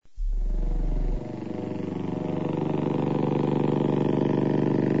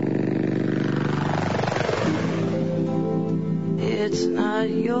it's not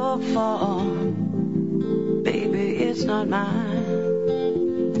your fault, baby, it's not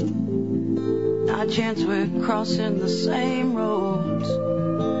mine. Not a chance we're crossing the same roads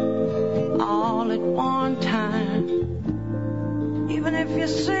all at one time. Even if you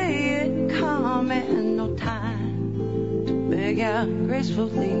see it coming, no time to beg out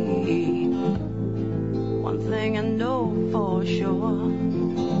gracefully. One thing I know for sure,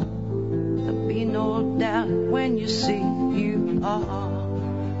 there'll be no doubt when you see you are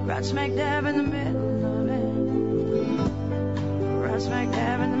right smack dab in the middle of it. Right smack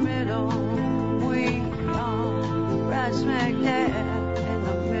dab in the middle. We are right smack dab in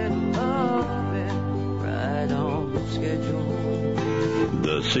the middle of it. Right on schedule.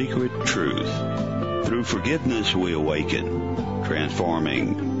 The Secret Truth. Through forgiveness we awaken,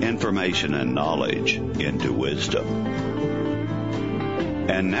 transforming information and knowledge into wisdom.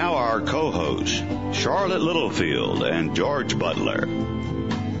 And now our co-hosts, Charlotte Littlefield and George Butler.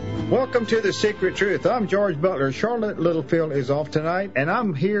 Welcome to The Secret Truth. I'm George Butler. Charlotte Littlefield is off tonight, and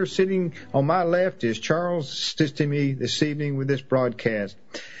I'm here sitting on my left is Charles assisting me this evening with this broadcast.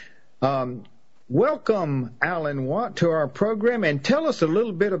 Welcome, Alan Watt, to our program, and tell us a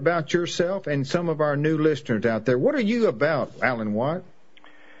little bit about yourself and some of our new listeners out there. What are you about, Alan Watt?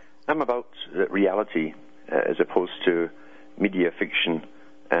 I'm about reality as opposed to media fiction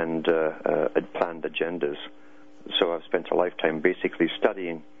and planned agendas. So I've spent a lifetime basically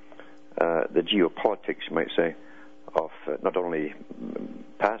studying the geopolitics, you might say, of not only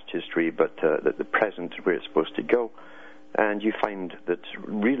past history but the present, where it's supposed to go. And you find that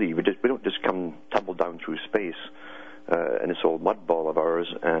really we don't just tumble down through space in this old mud ball of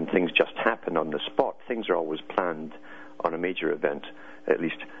ours and things just happen on the spot. Things are always planned on a major event, at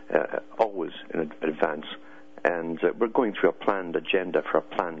least always in advance. And we're going through a planned agenda for a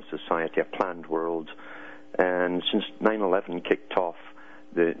planned society, a planned world. And since 9/11 kicked off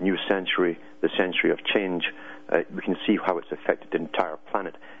the new century, the century of change, we can see how it's affected the entire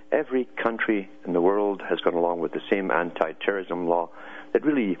planet. Every country in the world has gone along with the same anti-terrorism law that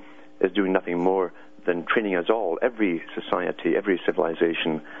really is doing nothing more than training us all, every society, every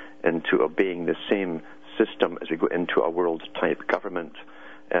civilization, into obeying the same system as we go into a world-type government.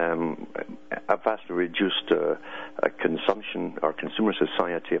 A vastly reduced consumption, our consumer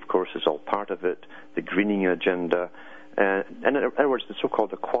society, of course, is all part of it, the greening agenda. And in other words, the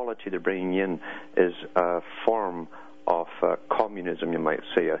so-called equality they're bringing in is a form of communism, you might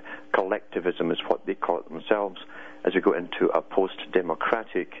say. Collectivism is what they call it themselves, as we go into a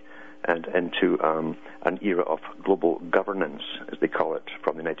post-democratic and into an era of global governance, as they call it,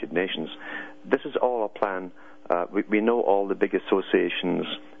 from the United Nations. This is all a plan. We know all the big associations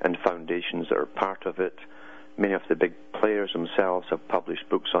and foundations that are part of it. Many of the big players themselves have published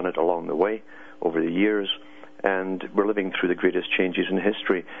books on it along the way over the years. And we're living through the greatest changes in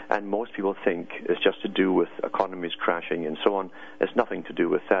history. And most people think it's just to do with economies crashing and so on. It's nothing to do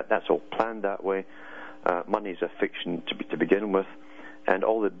with that. That's all planned that way. Money is a fiction to begin with. And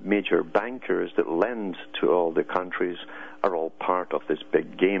all the major bankers that lend to all the countries are all part of this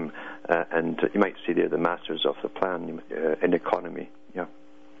big game. And you might see they're the masters of the plan in economy. Yeah.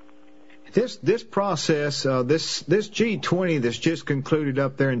 This process, this G20 that's just concluded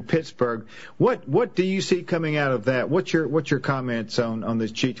up there in Pittsburgh, what do you see coming out of that? What's your comments on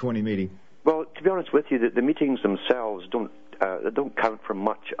this G20 meeting? Well, to be honest with you, the meetings themselves don't count for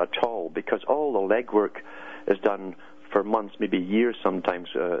much at all, because all the legwork is done for months, maybe years sometimes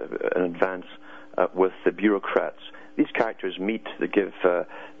in advance with the bureaucrats. These characters meet to give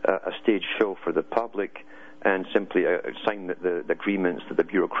a stage show for the public and simply sign the agreements that the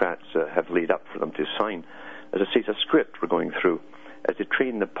bureaucrats have laid up for them to sign. As I say, it's a script we're going through. As they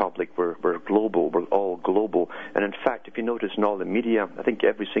train the public, we're global, we're all global. And in fact, if you notice in all the media, I think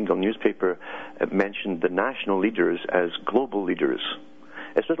every single newspaper mentioned the national leaders as global leaders.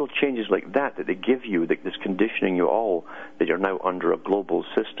 It's little changes like that they give you, that's conditioning you all that you're now under a global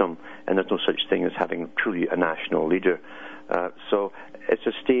system, and there's no such thing as having truly a national leader. So it's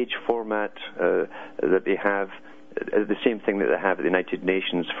a stage format that they have, the same thing that they have at the United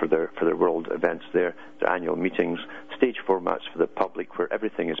Nations for their world events there, their annual meetings, stage formats for the public where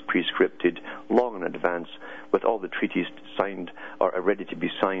everything is pre-scripted long in advance with all the treaties signed or are ready to be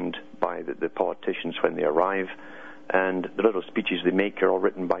signed by the politicians when they arrive. And the little speeches they make are all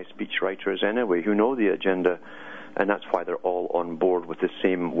written by speechwriters anyway who know the agenda, and that's why they're all on board with the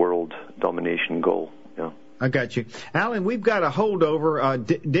same world domination goal. Yeah. I got you, Alan. We've got a holdover.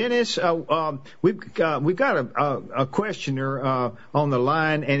 Dennis, we've got a questioner on the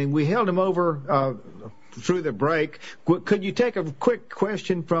line, and we held him over through the break. Could you take a quick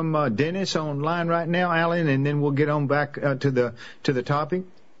question from Dennis on line right now, Alan, and then we'll get on back to the topic?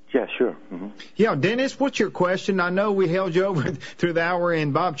 Yeah, sure. Mm-hmm. Yeah, Dennis, what's your question? I know we held you over through the hour,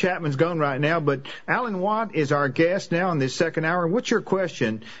 and Bob Chapman's gone right now, but Alan Watt is our guest now in this second hour. What's your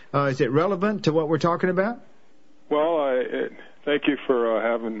question? Is it relevant to what we're talking about? Well, thank you for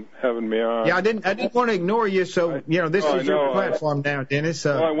having me on. Yeah, I didn't want to ignore you, so this is your platform now, Dennis.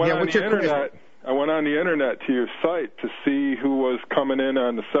 Well, I went on what's the your internet. question? I went on the internet to your site to see who was coming in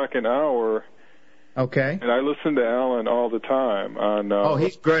on the second hour. Okay. And I listen to Alan all the time on.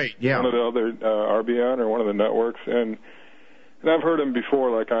 He's great. Yeah. One of the other RBN or one of the networks, and I've heard him before,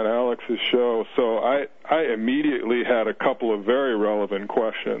 like on Alex's show. So I immediately had a couple of very relevant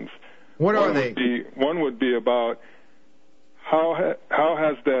questions. What are they? One would be about how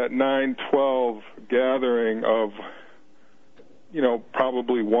has that 9/12 gathering of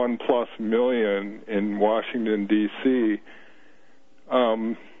probably 1+ million in Washington D.C.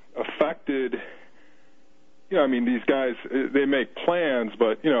 Affected. These guys, they make plans,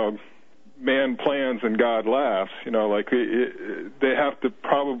 but, man plans and God laughs. They have to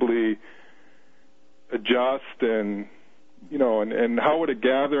probably adjust and how would a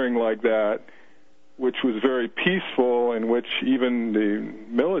gathering like that, which was very peaceful, in which even the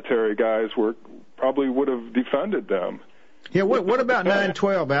military guys probably would have defended them. Yeah, what about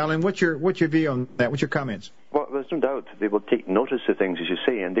 9/12, Alan? What's your view on that? What's your comments? Well, there's no doubt they will take notice of things, as you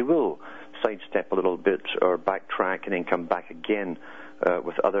say, and they will sidestep a little bit or backtrack and then come back again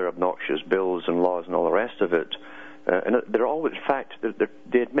with other obnoxious bills and laws and all the rest of it. And they're always, in fact,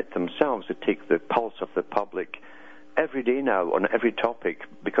 they admit themselves to take the pulse of the public every day now on every topic,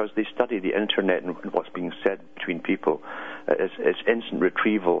 because they study the internet and what's being said between people. It's instant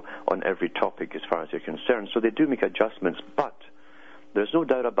retrieval on every topic as far as they're concerned. So they do make adjustments, but there's no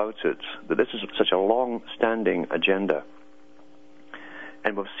doubt about it that this is such a long-standing agenda.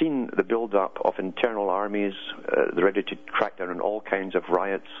 And we've seen the build-up of internal armies. They're ready to crack down on all kinds of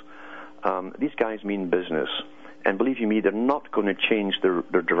riots. These guys mean business. And believe you me, they're not going to change their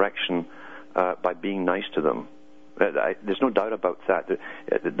direction by being nice to them. There's no doubt about that.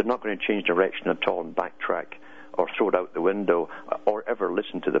 They're not going to change direction at all and backtrack or throw it out the window or ever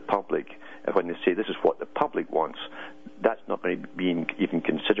listen to the public when they say this is what the public wants. That's not going to be even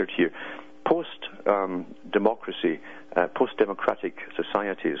considered here. Post-democracy, post-democratic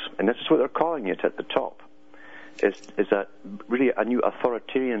societies, and this is what they're calling it at the top, is that really a new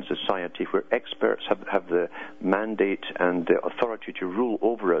authoritarian society where experts have the mandate and the authority to rule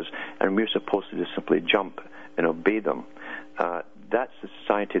over us, and we're supposed to just simply jump and obey them. That's the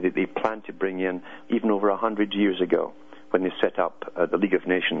society that they planned to bring in even over 100 years ago when they set up the League of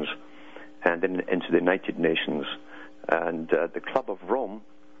Nations and then into the United Nations. And the Club of Rome,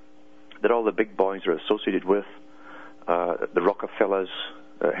 that all the big boys are associated with, the Rockefellers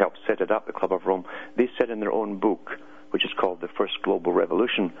helped set it up, the Club of Rome. They said in their own book, which is called The First Global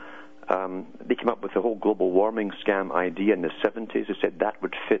Revolution, they came up with the whole global warming scam idea in the 70s. They said that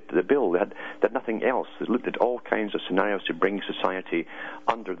would fit the bill. They had nothing else. They looked at all kinds of scenarios to bring society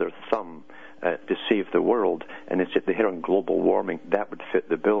under their thumb to save the world, and they said they hit on global warming. That would fit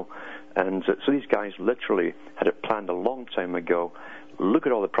the bill. And so these guys literally had it planned a long time ago. Look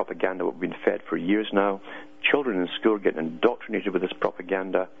at all the propaganda we've been fed for years now. Children in school are getting indoctrinated with this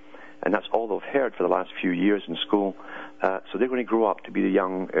propaganda, and that's all they've heard for the last few years in school. So they're going to grow up to be the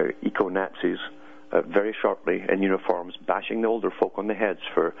young eco-Nazis very shortly in uniforms, bashing the older folk on the heads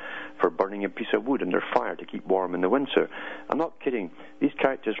for burning a piece of wood in their fire to keep warm in the winter. I'm not kidding. These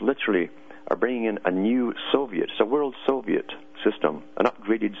characters literally are bringing in a new Soviet. It's a world Soviet system, an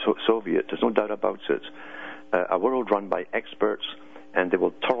upgraded Soviet. There's no doubt about it. A world run by experts, and they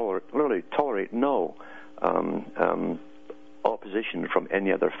will literally tolerate no opposition from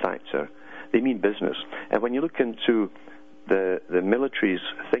any other factor. They mean business. And when you look into the military's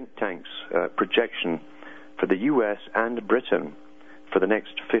think tank's projection for the U.S. and Britain for the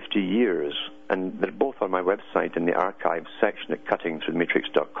next 50 years, and they're both on my website in the archives section at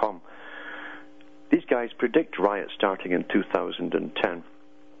cuttingthroughthematrix.com, these guys predict riots starting in 2010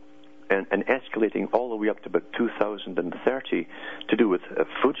 and escalating all the way up to about 2030 to do with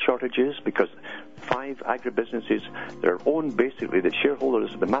food shortages, because 5 agribusinesses that are owned basically, the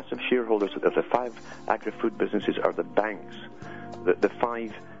shareholders, the massive shareholders of the 5 agri-food businesses are the banks. The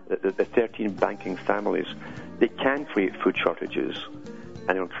 13 banking families. They can create food shortages,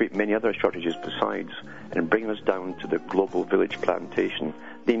 and they'll create many other shortages besides, and bring us down to the global village plantation.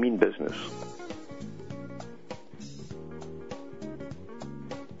 They mean business.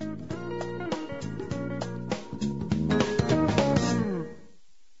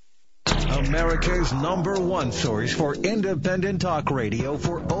 America's #1 source for independent talk radio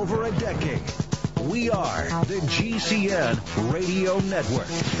for over a decade. We are the GCN Radio Network.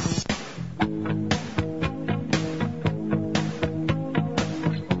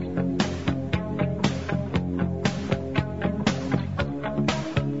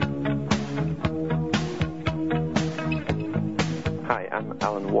 Hi, I'm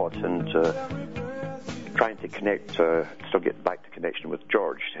Alan Watt, and trying to connect, still get back to connection with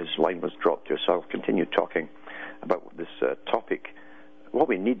George. His line was dropped here, so I'll continue talking about this topic. What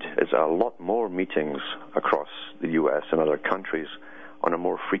we need is a lot more meetings across the U.S. and other countries on a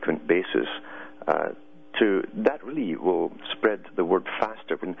more frequent basis. That really will spread the word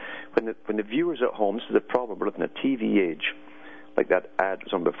faster. When the viewers at home, this is the problem, we're living in a TV age. Like that ad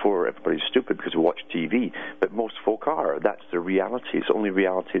was on before, everybody's stupid because we watch TV, but most folk are. That's their reality. It's the only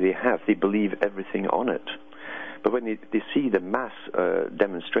reality they have. They believe everything on it. But when they see the mass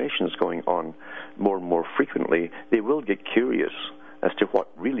demonstrations going on more and more frequently, they will get curious as to what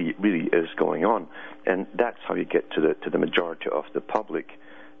really is going on. And that's how you get to the majority of the public.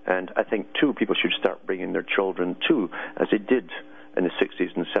 And I think, too, people should start bringing their children, too, as they did in the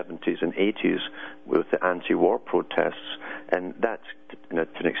 60s and 70s and 80s with the anti-war protests. And that, to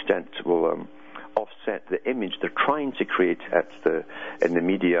an extent, will offset the image they're trying to create in the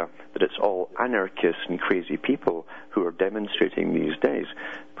media, that it's all anarchists and crazy people who are demonstrating these days.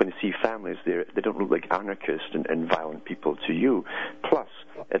 When you see families there, they don't look like anarchists and violent people to you. Plus,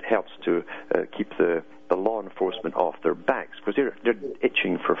 it helps to keep the law enforcement off their backs, because they're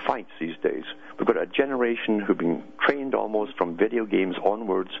itching for fights these days. We've got a generation who've been trained almost from video games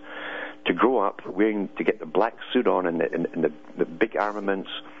onwards to grow up to get the black suit on and the big armaments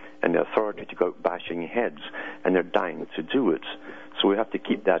and the authority to go out bashing heads, and they're dying to do it. So we have to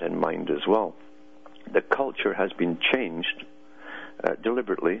keep that in mind as well. The culture has been changed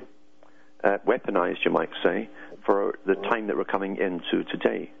deliberately, weaponized, you might say, for the time that we're coming into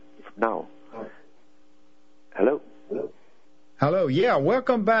today, now. Hello? Hello, yeah,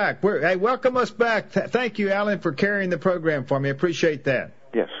 welcome back. Welcome us back. Thank you, Alan, for carrying the program for me. I appreciate that.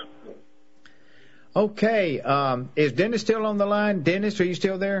 Yes. Okay, is Dennis still on the line? Dennis, are you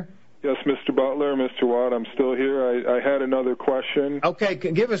still there? Yes, Mr. Butler, Mr. Watt, I'm still here. I had another question. Okay,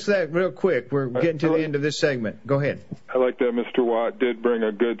 give us that real quick. We're getting to the end of this segment. Go ahead. I like that Mr. Watt did bring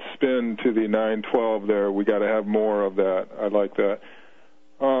a good spin to the 912 there. We got to have more of that. I like that.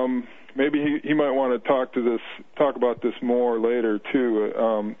 Maybe he might want to talk about this more later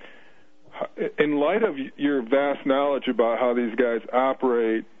too. In light of your vast knowledge about how these guys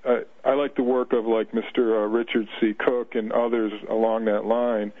operate, I like the work of like Mr. Richard C. Cook and others along that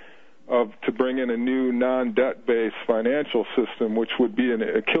line to bring in a new non-debt-based financial system, which would be an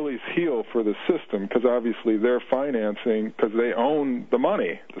Achilles heel for the system, because obviously they're financing because they own the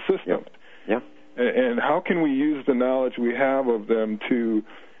money, the system. Yeah. And how can we use the knowledge we have of them to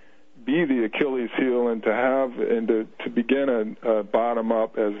be the Achilles heel and to begin a bottom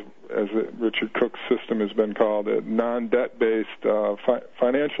up, as Richard Cook's system has been called, a non-debt-based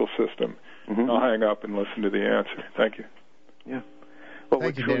financial system? Mm-hmm. I'll hang up and listen to the answer. Thank you. Yeah. Well,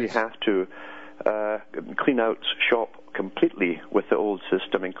 we truly have to clean out shop completely with the old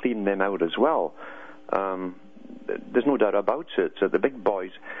system and clean them out as well. There's no doubt about it. So the big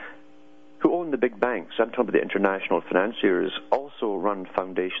boys who own the big banks, I'm talking about the international financiers, also run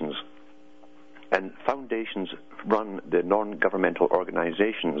foundations. And foundations run the non-governmental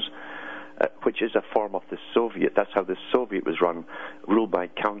organizations, which is a form of the Soviet. That's how the Soviet was run, ruled by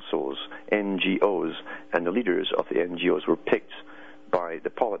councils, NGOs, and the leaders of the NGOs were picked by the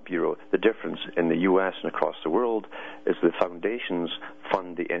Politburo. The difference in the U.S. and across the world is the foundations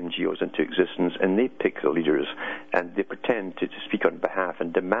fund the NGOs into existence, and they pick the leaders, and they pretend to speak on behalf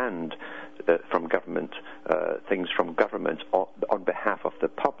and demand from government things from government on behalf of the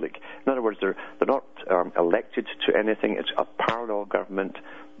public. In other words, they're not elected to anything. It's a parallel government.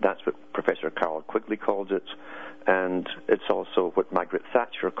 That's what Professor Carroll Quigley called it, and it's also what Margaret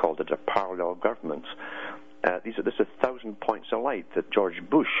Thatcher called it, a parallel government. This is 1,000 points of light that George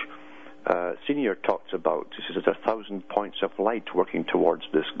Bush Sr. talked about. He says there's 1,000 points of light working towards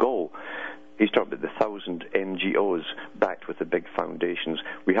this goal. He's talking about the 1,000 NGOs backed with the big foundations.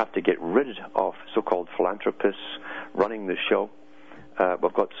 We have to get rid of so-called philanthropists running the show.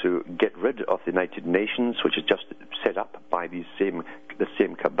 We've got to get rid of the United Nations, which is just set up by the same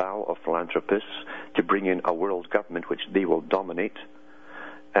cabal of philanthropists to bring in a world government which they will dominate.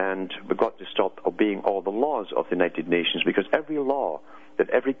 And we've got to stop obeying all the laws of the United Nations, because every law that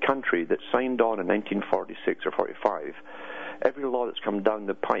every country that signed on in 1946 or 45 Every law that's come down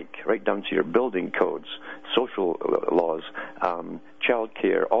the pike, right down to your building codes, social laws, child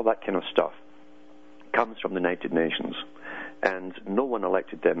care, all that kind of stuff, comes from the United Nations. And no one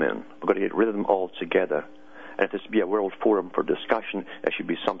elected them in. We've got to get rid of them altogether. And if there's to be a world forum for discussion, it should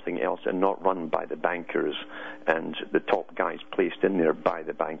be something else and not run by the bankers and the top guys placed in there by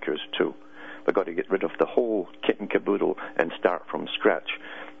the bankers too. We've got to get rid of the whole kit and caboodle and start from scratch.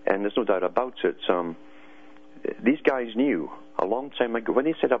 And there's no doubt about it. These guys knew a long time ago, when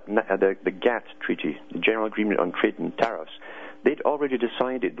they set up the GATT treaty, the General Agreement on Trade and Tariffs, they'd already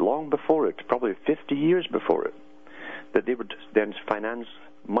decided long before it, probably 50 years before it, that they would then finance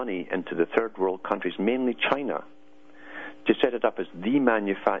money into the third world countries, mainly China, to set it up as the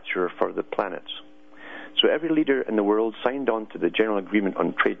manufacturer for the planet. So every leader in the world signed on to the General Agreement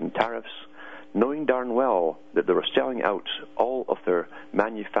on Trade and Tariffs, knowing darn well that they were selling out all of their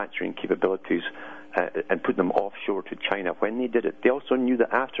manufacturing capabilities and putting them offshore to China. When they did it, they also knew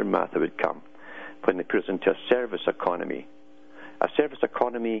the aftermath that would come when they put us into a service economy. A service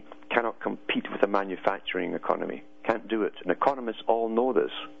economy cannot compete with a manufacturing economy. Can't do it. And economists all know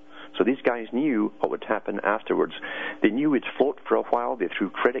this. So these guys knew what would happen afterwards. They knew we'd float for a while. They threw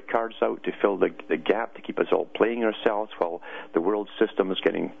credit cards out to fill the gap, to keep us all playing ourselves while the world system was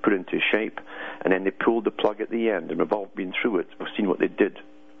getting put into shape. And then they pulled the plug at the end, and we've all been through it. We've seen what they did.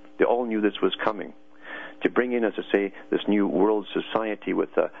 They all knew this was coming. To bring in, as I say, this new world society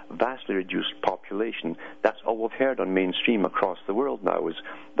with a vastly reduced population, that's all we've heard on mainstream across the world now is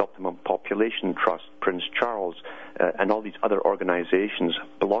the Optimum Population Trust, Prince Charles, and all these other organizations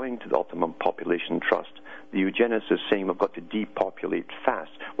belonging to the Optimum Population Trust. The eugenics is saying we've got to depopulate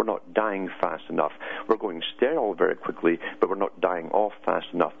fast. We're not dying fast enough. We're going sterile very quickly, but we're not dying off fast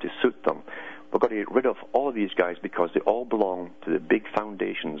enough to suit them. We've got to get rid of all of these guys because they all belong to the big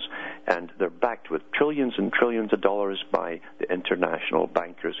foundations, and they're backed with trillions and trillions of dollars by the international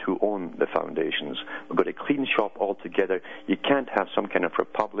bankers who own the foundations. We've got to clean shop altogether. You can't have some kind of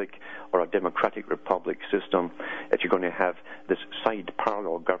republic or a democratic republic system if you're going to have this side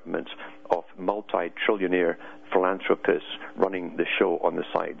parallel government of multi-trillionaire philanthropists running the show on the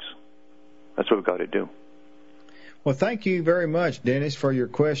sides. That's what we've got to do. Well, thank you very much, Dennis, for your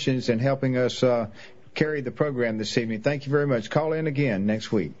questions and helping us carry the program this evening. Thank you very much. Call in again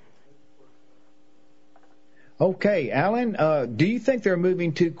next week. Okay, Alan, do you think they're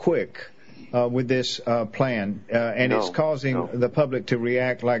moving too quick with this plan, and it's causing the public to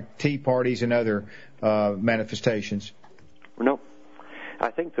react like tea parties and other manifestations? No.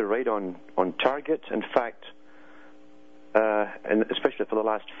 I think they're right on target. In fact, and especially for the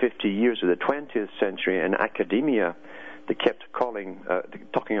last 50 years of the 20th century in academia, they kept talking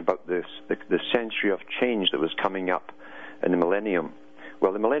about the century of change that was coming up in the millennium.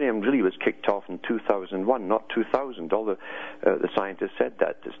 Well, the millennium really was kicked off in 2001, not 2000. All the scientists said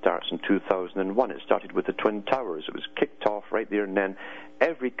that. It starts in 2001. It started with the Twin Towers. It was kicked off right there and then.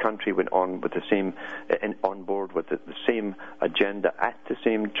 Every country went on with the same, on board with the same agenda at the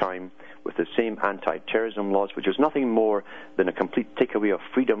same time, with the same anti-terrorism laws, which was nothing more than a complete takeaway of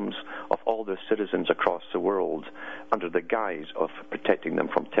freedoms of all their citizens across the world under the guise of protecting them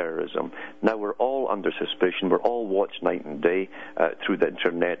from terrorism. Now we're all under suspicion. We're all watched night and day through the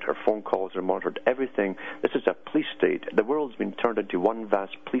internet. Our phone calls are monitored. Everything. This is a police state. The world's been turned into one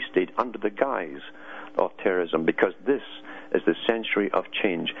vast police state under the guise of terrorism, because this is the century of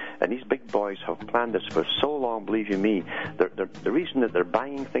change. And these big boys have planned this for so long, believe you me. The reason that they're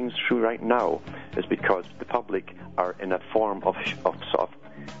banging things through right now is because the public are in a form of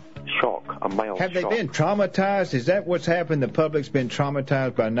shock, a mild shock. Have they been traumatized? Is that what's happened? The public's been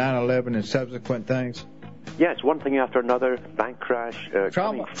traumatized by 9/11 and subsequent things? Yes, one thing after another, bank crash,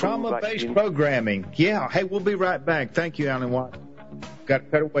 trauma-based programming. Yeah. Hey, we'll be right back. Thank you, Alan Watt. Got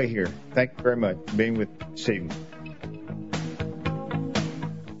to cut away here. Thank you very much for being with us this evening.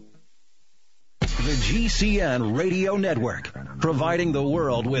 The GCN Radio Network, providing the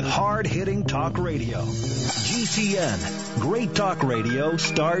world with hard-hitting talk radio. GCN, great talk radio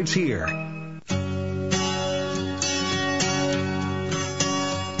starts here.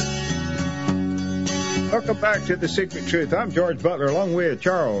 Welcome back to The Secret Truth. I'm George Butler, along with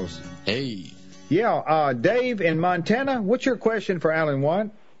Charles. Hey. Yeah, Dave in Montana, what's your question for Alan Watt?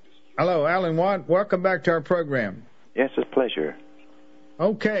 Hello, Alan Watt. Welcome back to our program. Yes, it's a pleasure.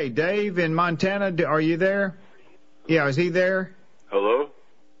 Okay, Dave in Montana, are you there? Yeah, is he there? Hello?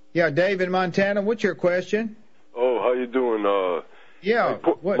 Yeah, Dave in Montana, what's your question? Oh, how you doing?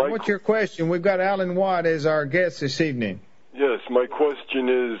 What's your question? We've got Alan Watt as our guest this evening. Yes, my question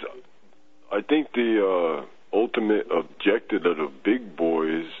is, I think the ultimate objective of the big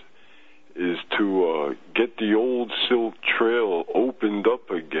boys is to get the old Silk Trail opened up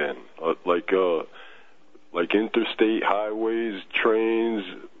again, like interstate highways, trains,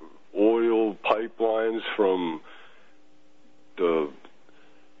 oil pipelines from the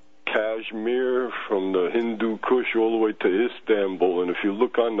Kashmir, from the Hindu Kush all the way to Istanbul. And if you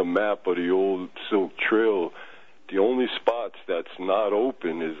look on the map of the old Silk Trail, the only spots that's not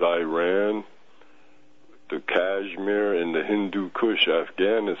open is Iran, the Kashmir, and the Hindu Kush,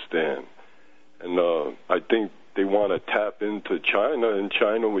 Afghanistan. And I think they want to tap into China, and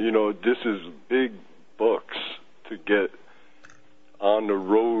China, this is big bucks to get on the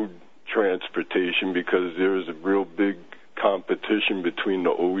road transportation because there's a real big competition between the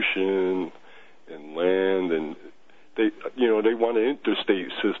ocean and land, and they want an interstate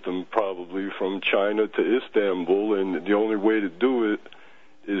system probably from China to Istanbul, and the only way to do it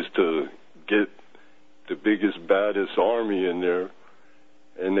is to get the biggest, baddest army in there,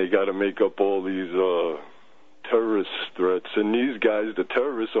 and they got to make up all these terrorist threats. And these guys, the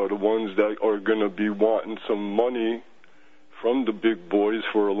terrorists, are the ones that are going to be wanting some money from the big boys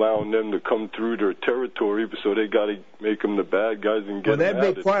for allowing them to come through their territory, so they got to make them the bad guys and get them out. Well,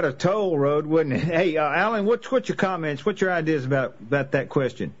 that'd be quite a toll road, wouldn't it? Hey, Alan, what's your comments? What's your ideas about that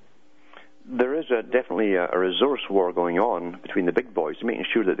question? There is definitely a resource war going on between the big boys, making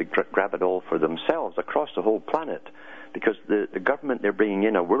sure that they grab it all for themselves across the whole planet, because the government they're bringing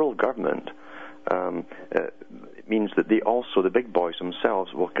in, a world government, it means that the big boys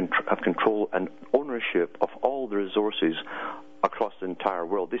themselves will have control and ownership of all the resources across the entire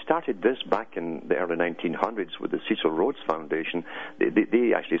world. They started this back in the early 1900s with the Cecil Rhodes Foundation.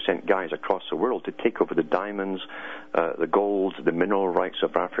 They actually sent guys across the world to take over the diamonds, the gold, the mineral rights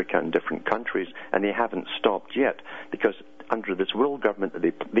of Africa and different countries, and they haven't stopped yet, because under this world government that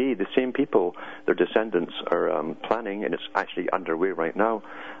they the same people, their descendants, are planning, and it's actually underway right now.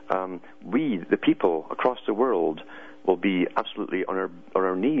 We, the people across the world, will be absolutely on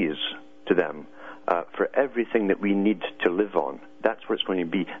our knees to them for everything that we need to live on. That's where it's going to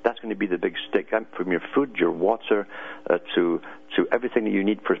be. That's going to be the big stick, from your food, your water, to everything that you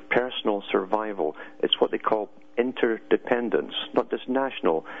need for personal survival. It's what they call interdependence, not just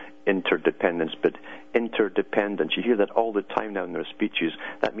national interdependence, but interdependence. You hear that all the time now in their speeches.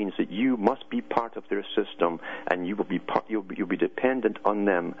 That means that you must be part of their system, and you'll be dependent on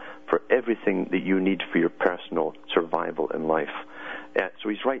them for everything that you need for your personal survival in life. So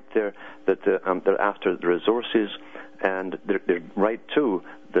he's right there that they're after the resources, and they're right too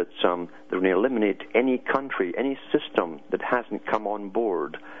that they're going to eliminate any country, any system that hasn't come on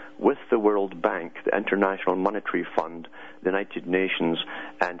board with the World Bank, the International Monetary Fund, the United Nations,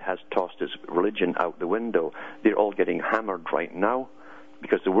 and has tossed its religion out the window. They're all getting hammered right now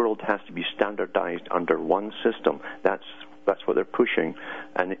because the world has to be standardized under one system. That's what they're pushing.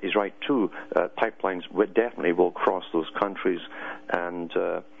 And he's right too. Pipelines definitely will cross those countries, and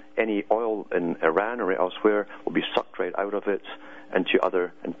any oil in Iran or elsewhere will be sucked right out of it and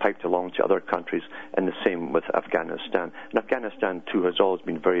piped along to other countries, and the same with Afghanistan. And Afghanistan too has always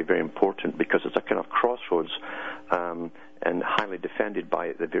been very, very important because it's a kind of crossroads and highly defended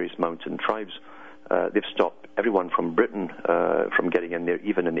by the various mountain tribes. They've stopped everyone from Britain from getting in there,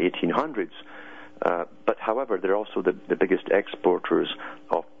 even in the 1800s. But however, they're also the biggest exporters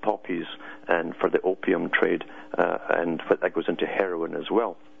of poppies and for the opium trade, and that goes into heroin as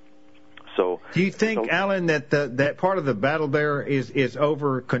well. So, do you think, Alan, that that part of the battle there is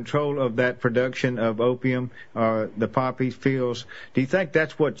over control of that production of opium, the poppy fields? Do you think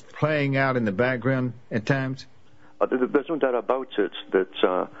that's what's playing out in the background at times? There's no doubt about it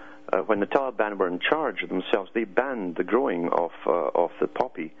that when the Taliban were in charge of themselves, they banned the growing of the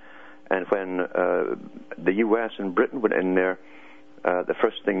poppy. And when the U.S. and Britain went in there, the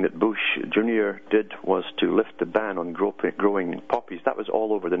first thing that Bush Jr. did was to lift the ban on growing poppies. That was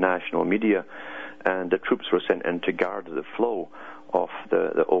all over the national media, and the troops were sent in to guard the flow of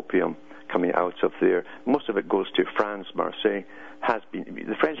the opium coming out of there. Most of it goes to France. Marseille has been.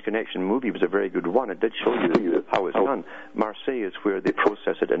 The French Connection movie was a very good one. It did show you how it's done. Marseille is where they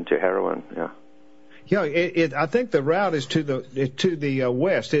process it into heroin. Yeah. Yeah, I think the route is to the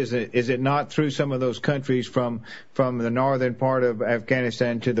west, is it? Is it not through some of those countries from the northern part of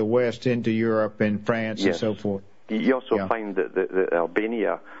Afghanistan to the west into Europe and France and so forth? You also find that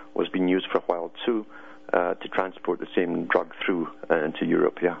Albania was being used for a while too to transport the same drug through into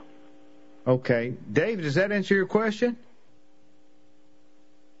Europe. Yeah. Okay, Dave, does that answer your question?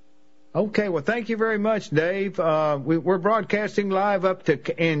 Okay, well, thank you very much, Dave. We're broadcasting live up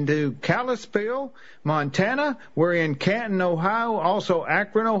into Kalispell, Montana. We're in Canton, Ohio, also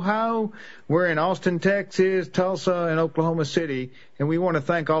Akron, Ohio. We're in Austin, Texas, Tulsa, and Oklahoma City. And we want to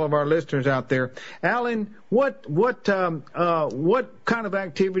thank all of our listeners out there. Alan, what kind of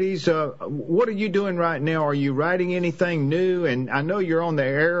activities, what are you doing right now? Are you writing anything new? And I know you're on the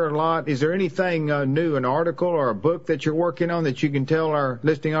air a lot. Is there anything new, an article or a book that you're working on that you can tell our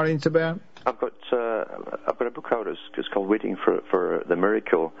listening audience about? I've got a book out. It's called Waiting for the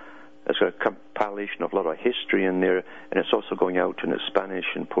Miracle. It's got a compilation of a lot of history in there, and it's also going out in the Spanish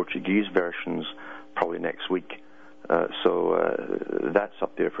and Portuguese versions probably next week. So that's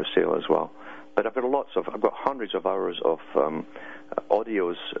up there for sale as well. But I've got hundreds of hours of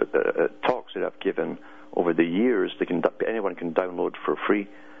audios, talks that I've given over the years. Anyone can download for free.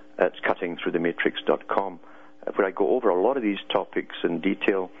 It's cuttingthroughthematrix.com. Where I go over a lot of these topics in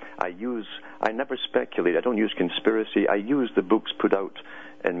detail. I never speculate. I don't use conspiracy. I use the books put out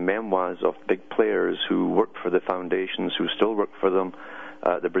in memoirs of big players who worked for the foundations, who still work for them,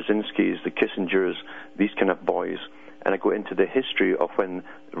 the Brzezinskis, the Kissingers, these kind of boys. And I go into the history of when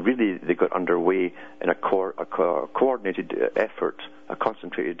really they got underway in a coordinated effort, a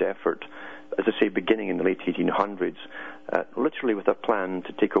concentrated effort, as I say, beginning in the late 1800s, literally with a plan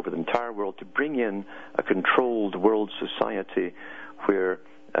to take over the entire world, to bring in a controlled world society where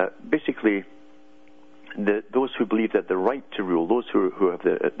basically those who believe that the right to rule, those who have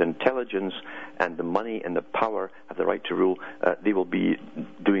the intelligence and the money and the power have the right to rule, they will be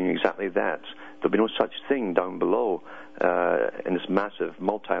doing exactly that. There'll be no such thing down below in this massive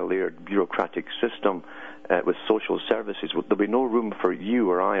multi-layered bureaucratic system with social services. There'll be no room for you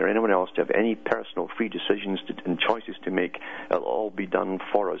or I or anyone else to have any personal free decisions and choices to make. It'll all be done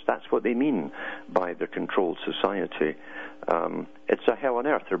for us. That's what they mean by their controlled society. It's a hell on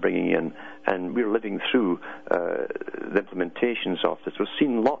earth they're bringing in, and we're living through the implementations of this. We've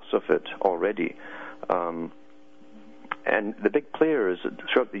seen lots of it already. And the big players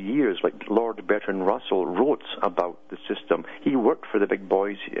throughout the years, like Lord Bertrand Russell, wrote about the system. He worked for the big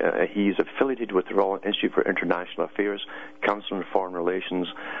boys. He's affiliated with the Royal Institute for International Affairs, Council on Foreign Relations,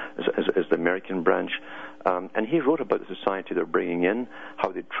 as the American branch. And he wrote about the society they're bringing in,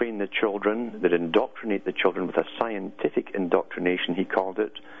 how they train the children, they'd indoctrinate the children with a scientific indoctrination, he called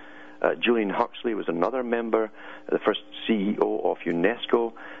it. Julian Huxley was another member, the first CEO of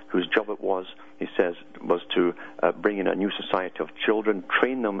UNESCO, whose job it was, he says, was to bring in a new society of children,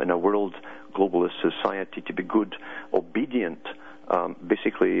 train them in a world globalist society to be good, obedient,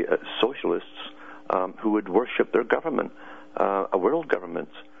 basically socialists who would worship their government, a world government.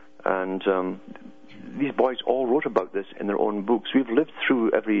 And these boys all wrote about this in their own books. We've lived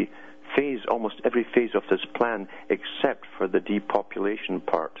through almost every phase of this plan, except for the depopulation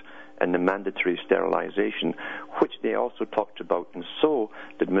part and the mandatory sterilization, which they also talked about, and so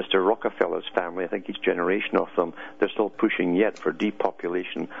did Mr. Rockefeller's family. I think each generation of them, they're still pushing yet for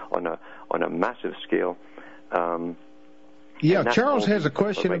depopulation on a massive scale. Yeah, Charles has a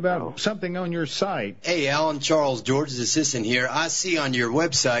question about something on your site. Hey, Alan, Charles, George's assistant here. I see on your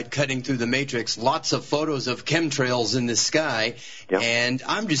website, Cutting Through the Matrix, lots of photos of chemtrails in the sky. Yep. And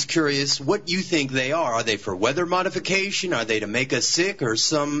I'm just curious what you think they are. Are they for weather modification? Are they to make us sick, or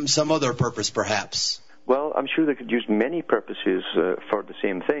some other purpose, perhaps? Well, I'm sure they could use many purposes for the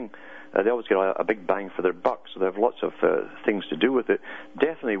same thing. They always get a big bang for their buck, so they have lots of things to do with it.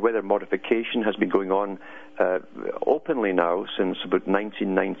 Definitely weather modification has been going on openly now since about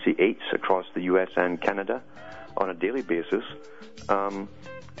 1998 across the U.S. and Canada on a daily basis.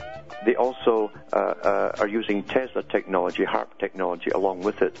 They also are using Tesla technology, HAARP technology, along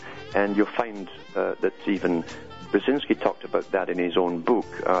with it, and you'll find that even Brzezinski talked about that in his own book,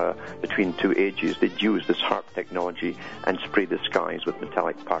 Between Two Ages. They'd use this HAARP technology and spray the skies with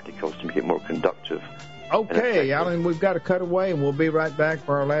metallic particles to make it more conductive. Okay, Alan, we've got to cut away, and we'll be right back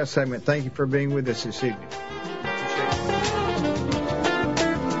for our last segment. Thank you for being with us this evening.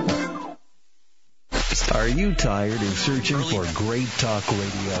 Are you tired of searching for great talk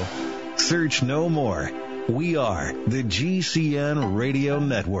radio? Search no more. We are the GCN Radio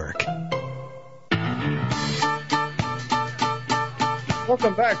Network.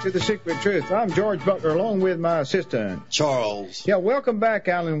 Welcome back to The Secret Truth. I'm George Butler, along with my assistant, Charles. Yeah, welcome back,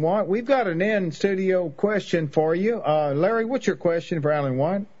 Alan Watt. We've got an in-studio question for you. Larry, what's your question for Alan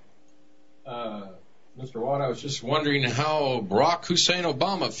Watt? Mr. Watt, I was just wondering how Barack Hussein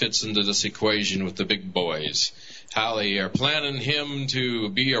Obama fits into this equation with the big boys. How they are planning him to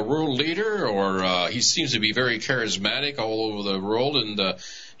be a world leader, or he seems to be very charismatic all over the world, and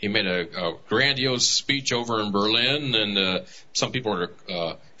he made a grandiose speech over in Berlin, and some people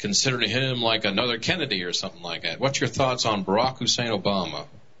are considering him like another Kennedy or something like that. What's your thoughts on Barack Hussein Obama?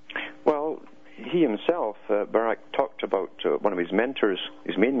 Well, he himself, Barack, talked about one of his mentors,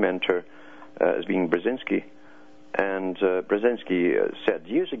 his main mentor, as being Brzezinski. And Brzezinski said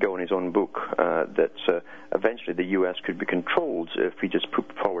years ago in his own book that eventually the U.S. could be controlled if we just put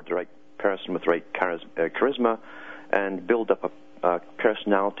forward the right person with the right charisma and build up a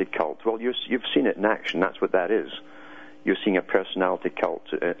personality cult. Well, you've seen it in action. That's what that is. You're seeing a personality cult,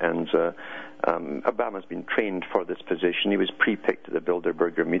 and Obama's been trained for this position. He was pre-picked at the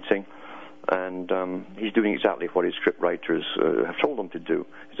Bilderberger meeting, and he's doing exactly what his scriptwriters have told him to do,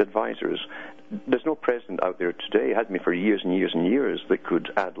 his advisors. There's no president out there today, had me for years and years and years, that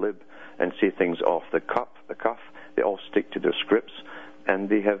could ad-lib and say things off the cuff. They all stick to their scripts, and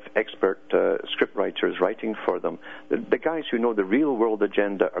they have expert scriptwriters writing for them. The guys who know the real-world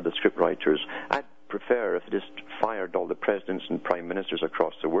agenda are the scriptwriters. I'd prefer if they just fired all the presidents and prime ministers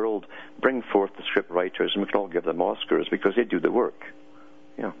across the world, bring forth the scriptwriters, and we can all give them Oscars because they do the work.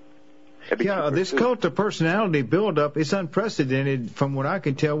 Yeah. Yeah, this cult of personality build-up is unprecedented from what I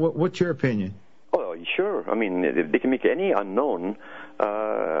can tell. What's your opinion? Oh, sure. I mean, they can make any unknown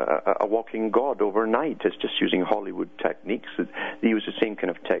a walking god overnight. It's just using Hollywood techniques. They use the same kind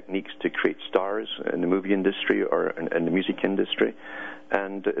of techniques to create stars in the movie industry or in the music industry.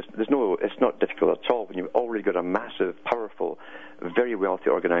 And it's not difficult at all when you've already got a massive, powerful, very wealthy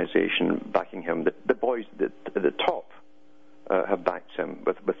organization backing him. The boys at the top have backed him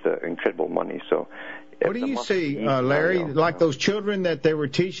with incredible money. So, what do you see, Larry? Like those children that they were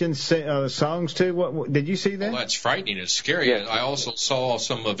teaching songs to? What did you see that? Well, that's frightening. It's scary. Yes. I also saw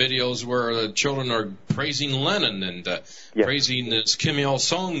some videos where the children are praising Lenin and praising Kim Il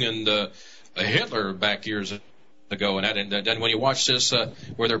Sung and Hitler back years ago, and then when you watch this,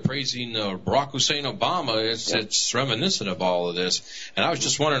 where they're praising Barack Hussein Obama, it's reminiscent of all of this. And I was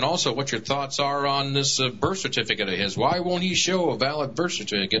just wondering also what your thoughts are on this birth certificate of his. Why won't he show a valid birth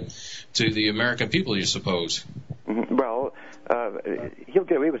certificate to the American people, you suppose? Mm-hmm. Well, he'll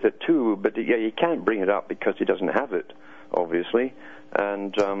get away with it too, but you can't bring it up because he doesn't have it, obviously.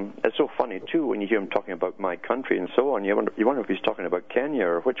 And it's so funny too when you hear him talking about my country and so on. You wonder if he's talking about Kenya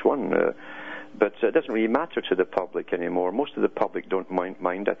or which one. But it doesn't really matter to the public anymore. Most of the public don't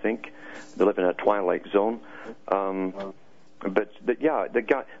mind, I think. They live in a twilight zone. But the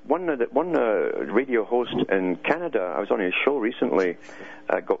guy, one radio host in Canada, I was on his show recently,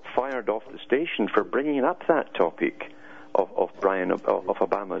 got fired off the station for bringing up that topic of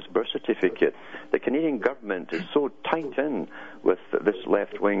Obama's birth certificate. The Canadian government is so tight in with this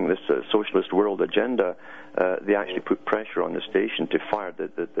left-wing, this socialist world agenda, they actually put pressure on the station to fire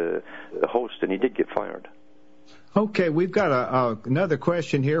the host, and he did get fired. Okay, we've got another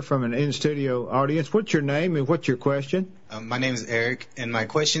question here from an in-studio audience. What's your name and what's your question? My name is Eric, and my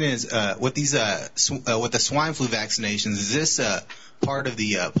question is, with these with the swine flu vaccinations, is this part of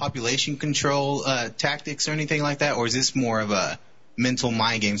the population control tactics or anything like that, or is this more of a mental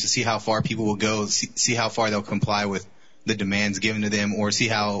mind games to see how far people will go, see how far they'll comply with the demands given to them, or see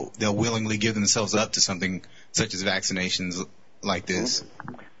how they'll willingly give themselves up to something such as vaccinations like this?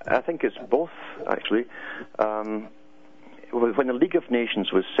 I think it's both, actually. When the League of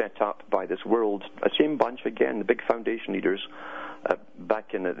Nations was set up by this world, the same bunch again, the big foundation leaders,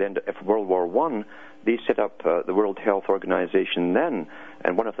 back in the end of World War I, they set up the World Health Organization then,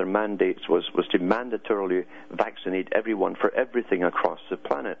 and one of their mandates was to mandatorily vaccinate everyone for everything across the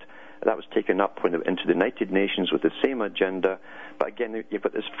planet. That was taken up into the United Nations with the same agenda. But again, you've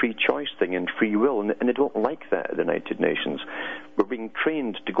got this free choice thing and free will, and they don't like that at the United Nations. We're being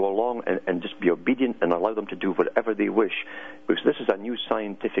trained to go along and just be obedient and allow them to do whatever they wish, because this is a new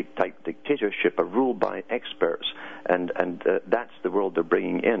scientific-type dictatorship, a rule by experts, and that's the world they're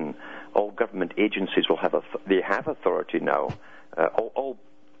bringing in. All government agencies will have authority now.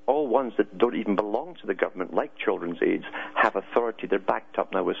 All ones that don't even belong to the government, like Children's AIDS, have authority. They're backed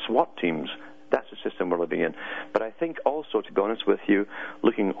up now with SWAT teams. That's the system we're living in. But I think also, to be honest with you,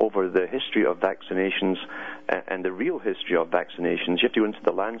 looking over the history of vaccinations and the real history of vaccinations, you have to go into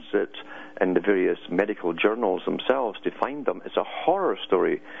the Lancet and the various medical journals themselves to find them. It's a horror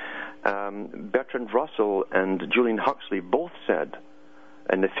story. Bertrand Russell and Julian Huxley both said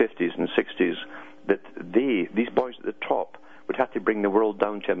in the 50s and 60s that these boys at the top, would have to bring the world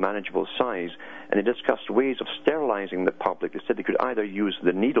down to a manageable size, and they discussed ways of sterilizing the public. They said they could either use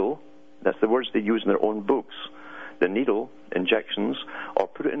the needle, that's the words they use in their own books, the needle, injections, or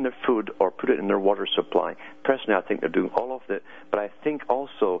put it in their food, or put it in their water supply. Personally, I think they're doing all of it, but I think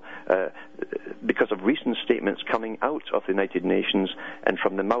also, because of recent statements coming out of the United Nations and from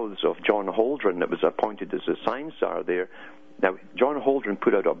from the mouths of John Holdren, that was appointed as a science czar there. Now, John Holdren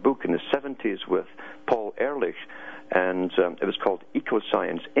put out a book in the 70s with Paul Ehrlich, and it was called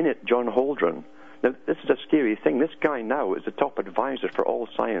Ecoscience. In it, John Holdren. Now, this is a scary thing. This guy now is the top advisor for all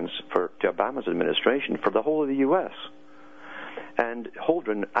science to Obama's administration for the whole of the U.S. And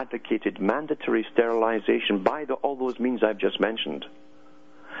Holdren advocated mandatory sterilization by all those means I've just mentioned.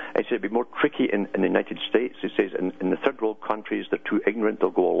 He said it'd be more tricky in the United States. He says in the third world countries, they're too ignorant, they'll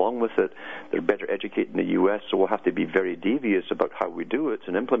go along with it. They're better educated in the U.S., so we'll have to be very devious about how we do it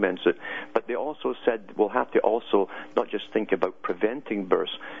and implement it. But they also said we'll have to also not just think about preventing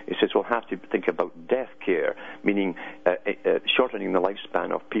births. He says we'll have to think about death care, meaning shortening the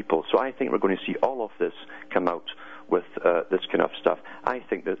lifespan of people. So I think we're going to see all of this come out with this kind of stuff. I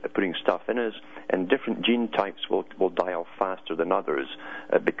think that putting stuff in us and different gene types will die off faster than others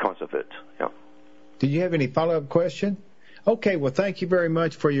because of it. Yeah. Did you have any follow-up question? Okay, well, thank you very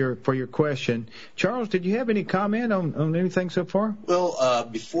much for your question. Charles, did you have any comment on anything so far? Well,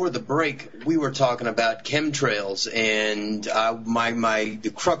 before the break, we were talking about chemtrails, and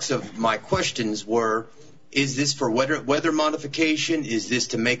the crux of my questions were, is this for weather modification? Is this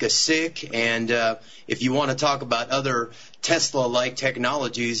to make us sick? And if you want to talk about other Tesla-like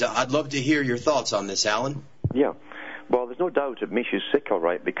technologies, I'd love to hear your thoughts on this, Alan. Yeah. Well, there's no doubt it makes you sick, all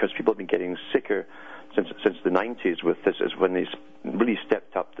right, because people have been getting sicker since the 90s with this, is when they really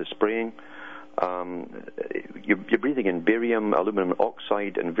stepped up the spraying. You're breathing in barium, aluminum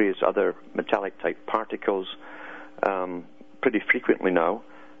oxide, and various other metallic-type particles pretty frequently now.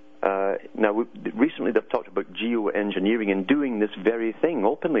 Recently they've talked about geoengineering and doing this very thing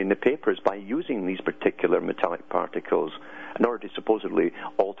openly in the papers by using these particular metallic particles in order to supposedly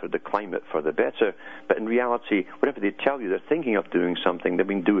alter the climate for the better. But in reality, whatever they tell you, they're thinking of doing something. They've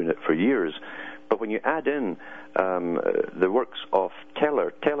been doing it for years. But when you add in the works of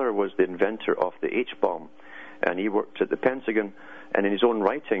Teller was the inventor of the H-bomb, and he worked at the Pentagon, and in his own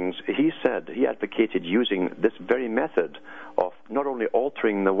writings, he said he advocated using this very method of not only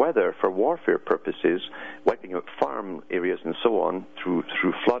altering the weather for warfare purposes, wiping out farm areas and so on through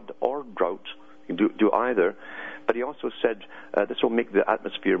flood or drought, you can do either, but he also said this will make the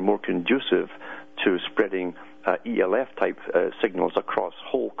atmosphere more conducive to spreading ELF-type signals across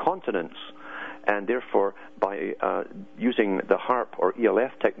whole continents. And therefore, by using the HAARP or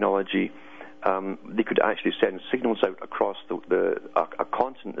ELF technology, they could actually send signals out across a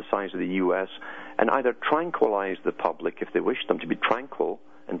continent the size of the U.S. and either tranquilize the public if they wish them to be tranquil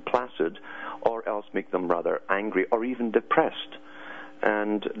and placid, or else make them rather angry or even depressed.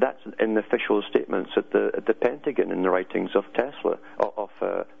 And that's in the official statements at the Pentagon in the writings of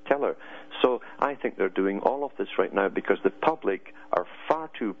Teller. So I think they're doing all of this right now because the public are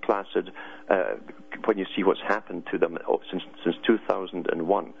far too placid when you see what's happened to them since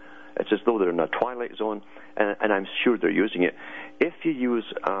 2001. It's as though they're in a twilight zone, and I'm sure they're using it. If you use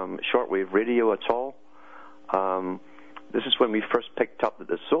shortwave radio at all, this is when we first picked up that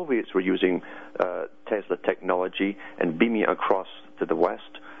the Soviets were using Tesla technology and beaming it across to the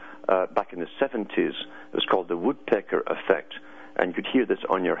West. Back in the 70s, it was called the woodpecker effect, and you could hear this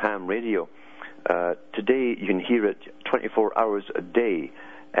on your ham radio. Today, you can hear it 24 hours a day,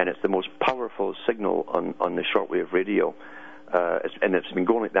 and it's the most powerful signal on the shortwave radio. And it's been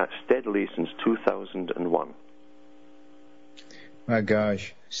going like that steadily since 2001. My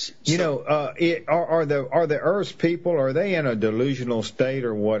gosh. You know, are the Earth's people, are they in a delusional state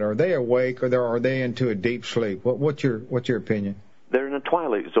or what? Are they awake or are they into a deep sleep? What's your opinion? They're in a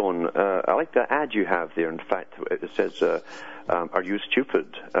twilight zone. I like the ad you have there. In fact, it says, are you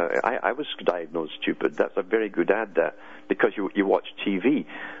stupid? I was diagnosed stupid. That's a very good ad, that, because you watch TV.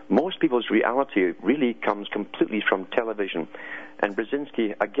 Most people's reality really comes completely from television. And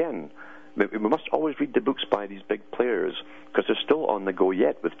Brzezinski, again, we must always read the books by these big players because they're still on the go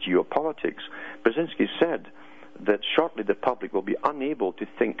yet with geopolitics. Brzezinski said that shortly the public will be unable to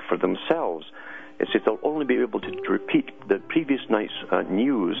think for themselves. It says they'll only be able to repeat the previous night's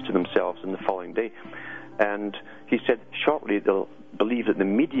news to themselves in the following day. And he said shortly they'll believe that the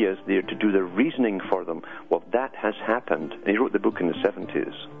media is there to do the reasoning for them. Well, that has happened. And he wrote the book in the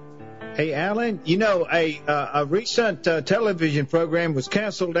 70s. Hey, Alan, you know, a recent television program was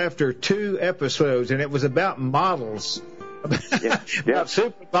canceled after 2 episodes, and it was about models. About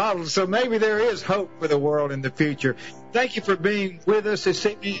supermodels. So maybe there is hope for the world in the future. Thank you for being with us this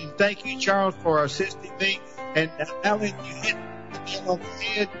evening. Thank you, Charles, for assisting me. And Alan, you hit the nail on the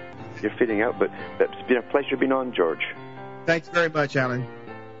head. You're fading out, but it's been a pleasure being on, George. Thanks very much, Alan.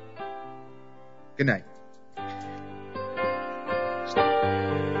 Good night.